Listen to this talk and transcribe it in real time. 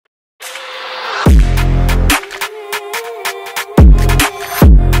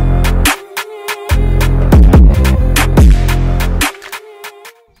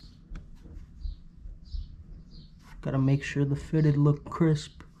make sure the fitted look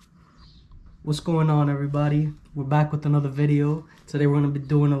crisp. What's going on, everybody? We're back with another video. Today we're going to be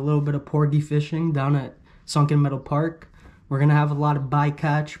doing a little bit of porgy fishing down at Sunken Meadow Park. We're going to have a lot of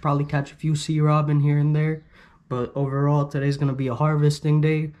bycatch, probably catch a few searobin here and there. But overall, today's going to be a harvesting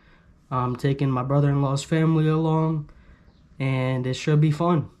day. I'm taking my brother-in-law's family along, and it should be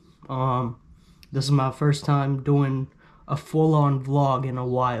fun. This is my first time doing a full-on vlog in a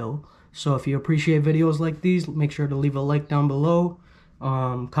while. So if you appreciate videos like these, make sure to leave a like down below,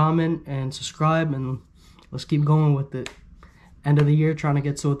 comment and subscribe, and let's keep going with it. End of the year, trying to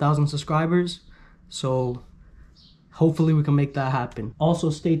get to 1,000 subscribers. So hopefully we can make that happen. Also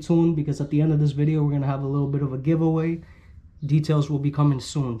stay tuned, because at the end of this video, we're gonna have a little bit of a giveaway. Details will be coming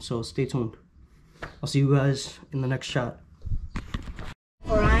soon, so stay tuned. I'll see you guys in the next shot.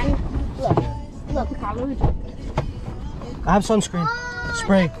 Ryan, look, Carlos. I have sunscreen.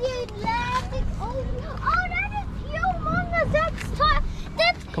 Spray.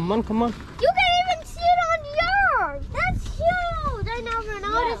 Come on. You can even see it on yours. That's huge. I never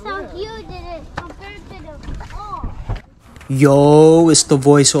noticed how huge it is compared to the Yo, it's the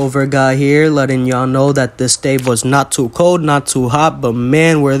voiceover guy here, letting y'all know that this day was not too cold, not too hot, but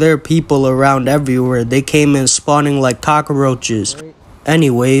man, were there people around everywhere. They came in spawning like cockroaches.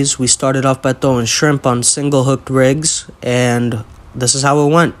 Anyways, we started off by throwing shrimp on single hooked rigs, and this is how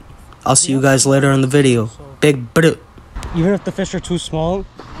it went. I'll see you guys later in the video. Big brr. Even if the fish are too small,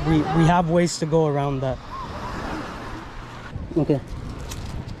 we have ways to go around that. Okay.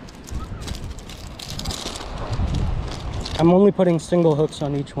 I'm only putting single hooks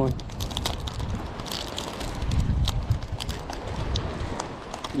on each one.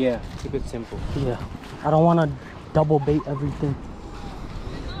 Yeah, keep it simple. Yeah. I don't want to double bait everything.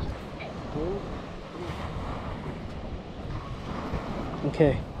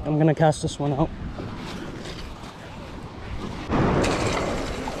 Okay, I'm gonna cast this one out.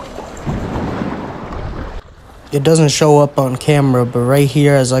 It doesn't show up on camera, but right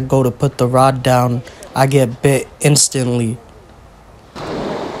here as I go to put the rod down, I get bit instantly.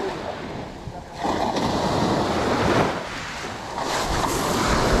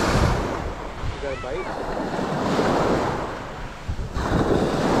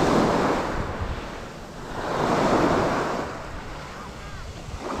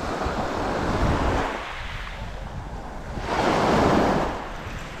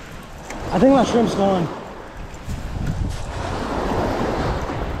 I think my shrimp's gone.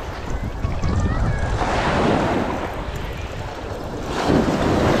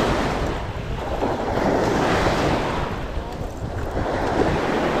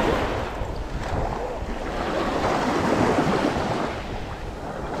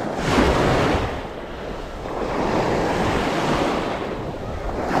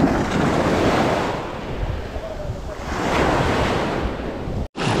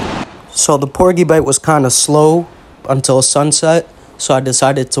 So the porgy bite was kind of slow until sunset, so I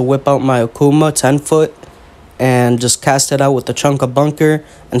decided to whip out my Akuma 10-foot and just cast it out with a chunk of bunker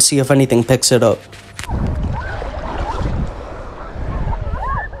and see if anything picks it up.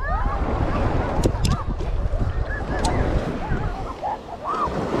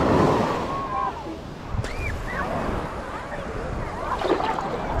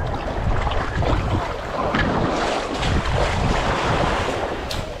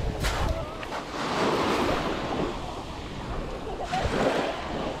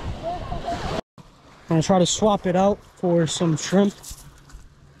 I'm gonna try to swap it out for some shrimp.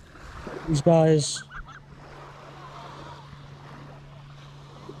 These guys.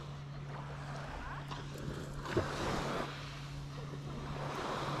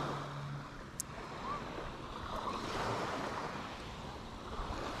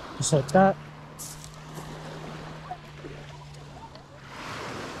 Just like that.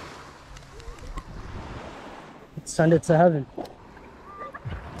 Let's send it to heaven.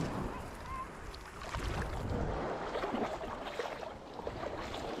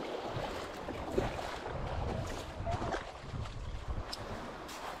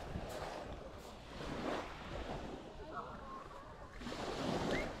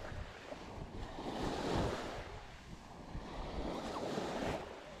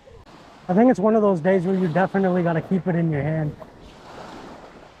 I think it's one of those days where you definitely got to keep it in your hand.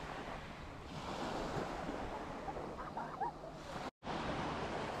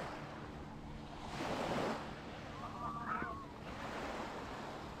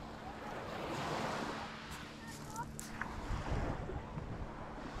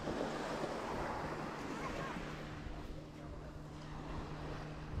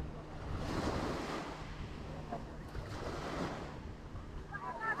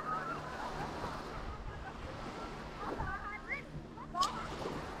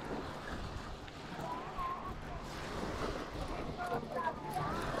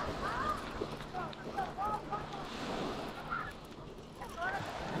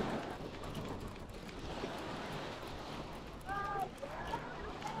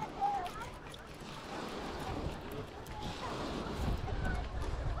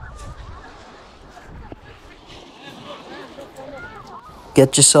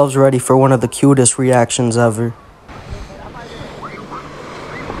 get yourselves ready for one of the cutest reactions ever.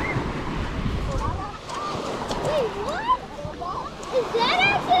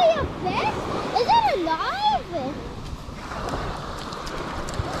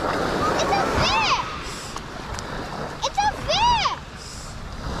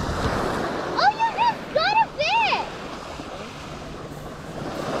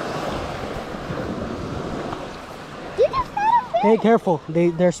 Hey, careful!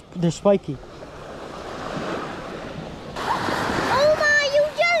 They're spiky. Oh my! You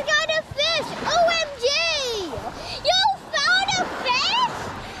just got a fish! OMG! You found a fish?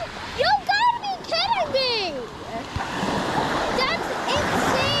 You gotta be kidding me! That's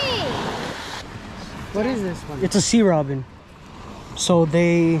insane! What is this one? It's a searobin. So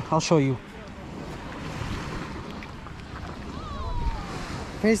I'll show you.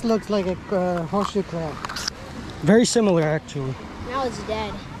 Face looks like a horseshoe crab. Very similar, actually. Now it's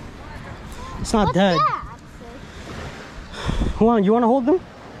dead. It's not What's dead. that? Hold on, you want to hold them?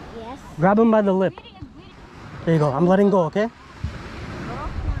 Yes. Grab them by the lip. There you go. I'm letting go, okay?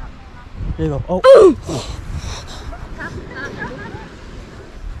 There you go. Oh.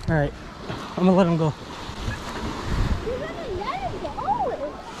 All right. I'm gonna let him go. You're gonna let him go?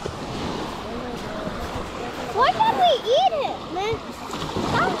 Why can't we eat it, man?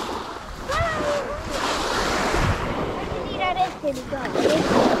 Pretty good.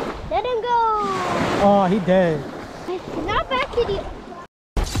 Let him go. Oh, he dead. Not back to the.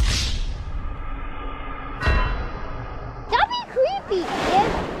 Don't be creepy, kid.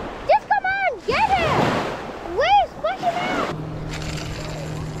 Just come on, get him. Where's push him out?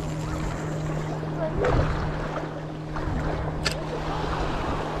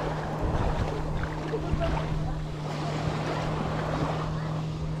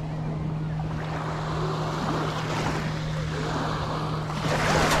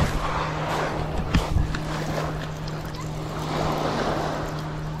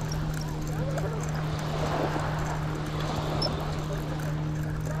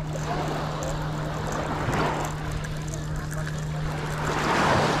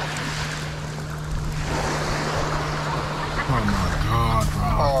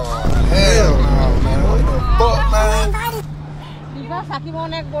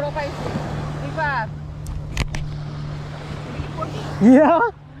 Yeah?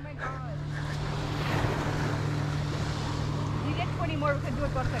 Oh my god. You get 20 more, we can do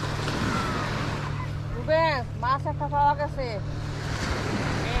it perfect. Ruben, mass একটা পাওয়া গেছে।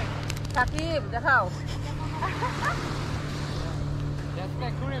 সাকিব, দেখাও। That's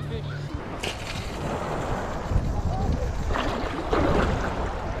my current fish.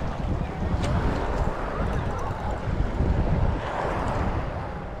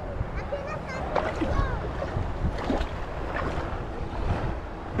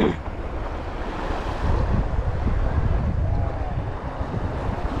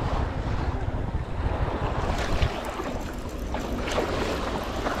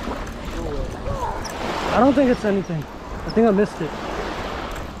 I don't think it's anything. I think I missed it.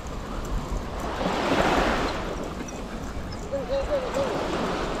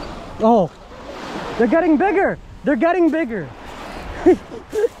 Oh, they're getting bigger. They're getting bigger. Hey,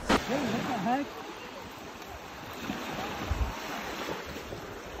 what the heck?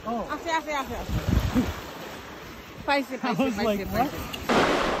 Oh. Spicy.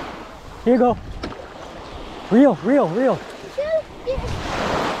 Here you go. Reel.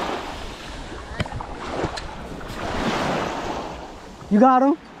 You got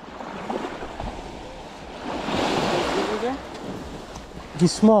him?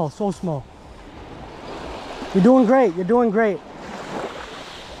 He's small, so small. You're doing great.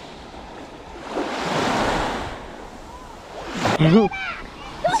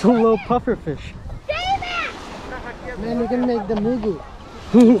 It's a little pufferfish. Man, you can make the mugu.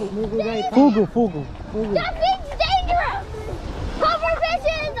 Fugu. That thing's dangerous!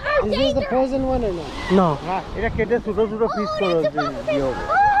 Pufferfishes are Is this dangerous! the poison one or not? No. এটা কেটে ছোট ছোট piece করে It's a pufferfish! দিও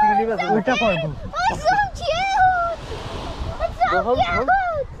Ulta parbo. Oh, it's so cute! It's so cute!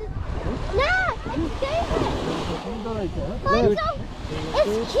 Nah, it's dangerous! Oh,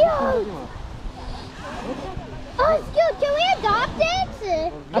 it's cute! Oh, it's cute! Can we adopt it?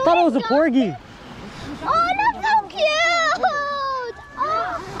 I thought it was a porgy. Oh, that's so cute!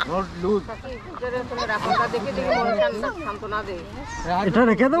 Oh, Not loose. এটা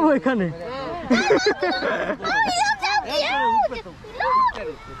রেখে দেবো এখানে। oh, that's so cute! Look!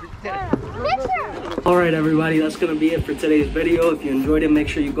 Alright everybody, that's going to be it for today's video. If you enjoyed it, make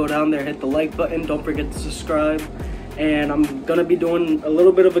sure you go down there, hit the like button. Don't forget to subscribe. And I'm going to be doing a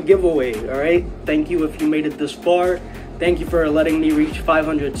little bit of a giveaway, alright? Thank you if you made it this far. Thank you for letting me reach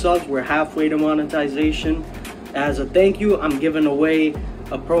 500 subs. We're halfway to monetization. As a thank you, I'm giving away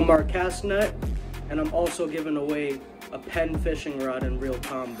a ProMark cast net, and I'm also giving away a Penn fishing rod and reel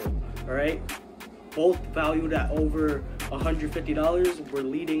combo. All right, both valued at over $150. We're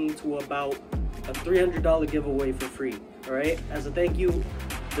leading to about a $300 giveaway for free. All right, as a thank you,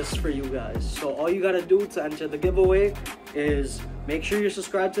 this is for you guys. So all you gotta do to enter the giveaway is make sure you're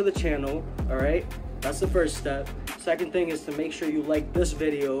subscribed to the channel. All right, that's the first step. Second thing is to make sure you like this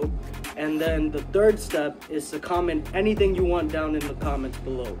video, and then the third step is to comment anything you want down in the comments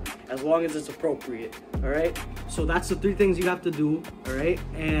below, as long as it's appropriate. All right, so that's the 3 things you have to do. All right,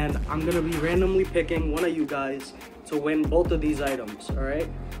 and I'm gonna be randomly picking one of you guys to win both of these items. All right,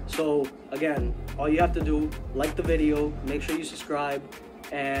 so again, all you have to do, like the video, make sure you subscribe,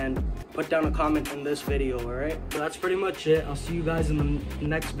 and put down a comment in this video. All right, so that's pretty much it. I'll see you guys in the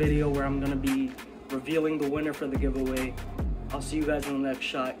next video where I'm gonna be revealing the winner for the giveaway. I'll see you guys in the next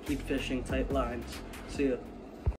shot. Keep fishing, tight lines. See ya.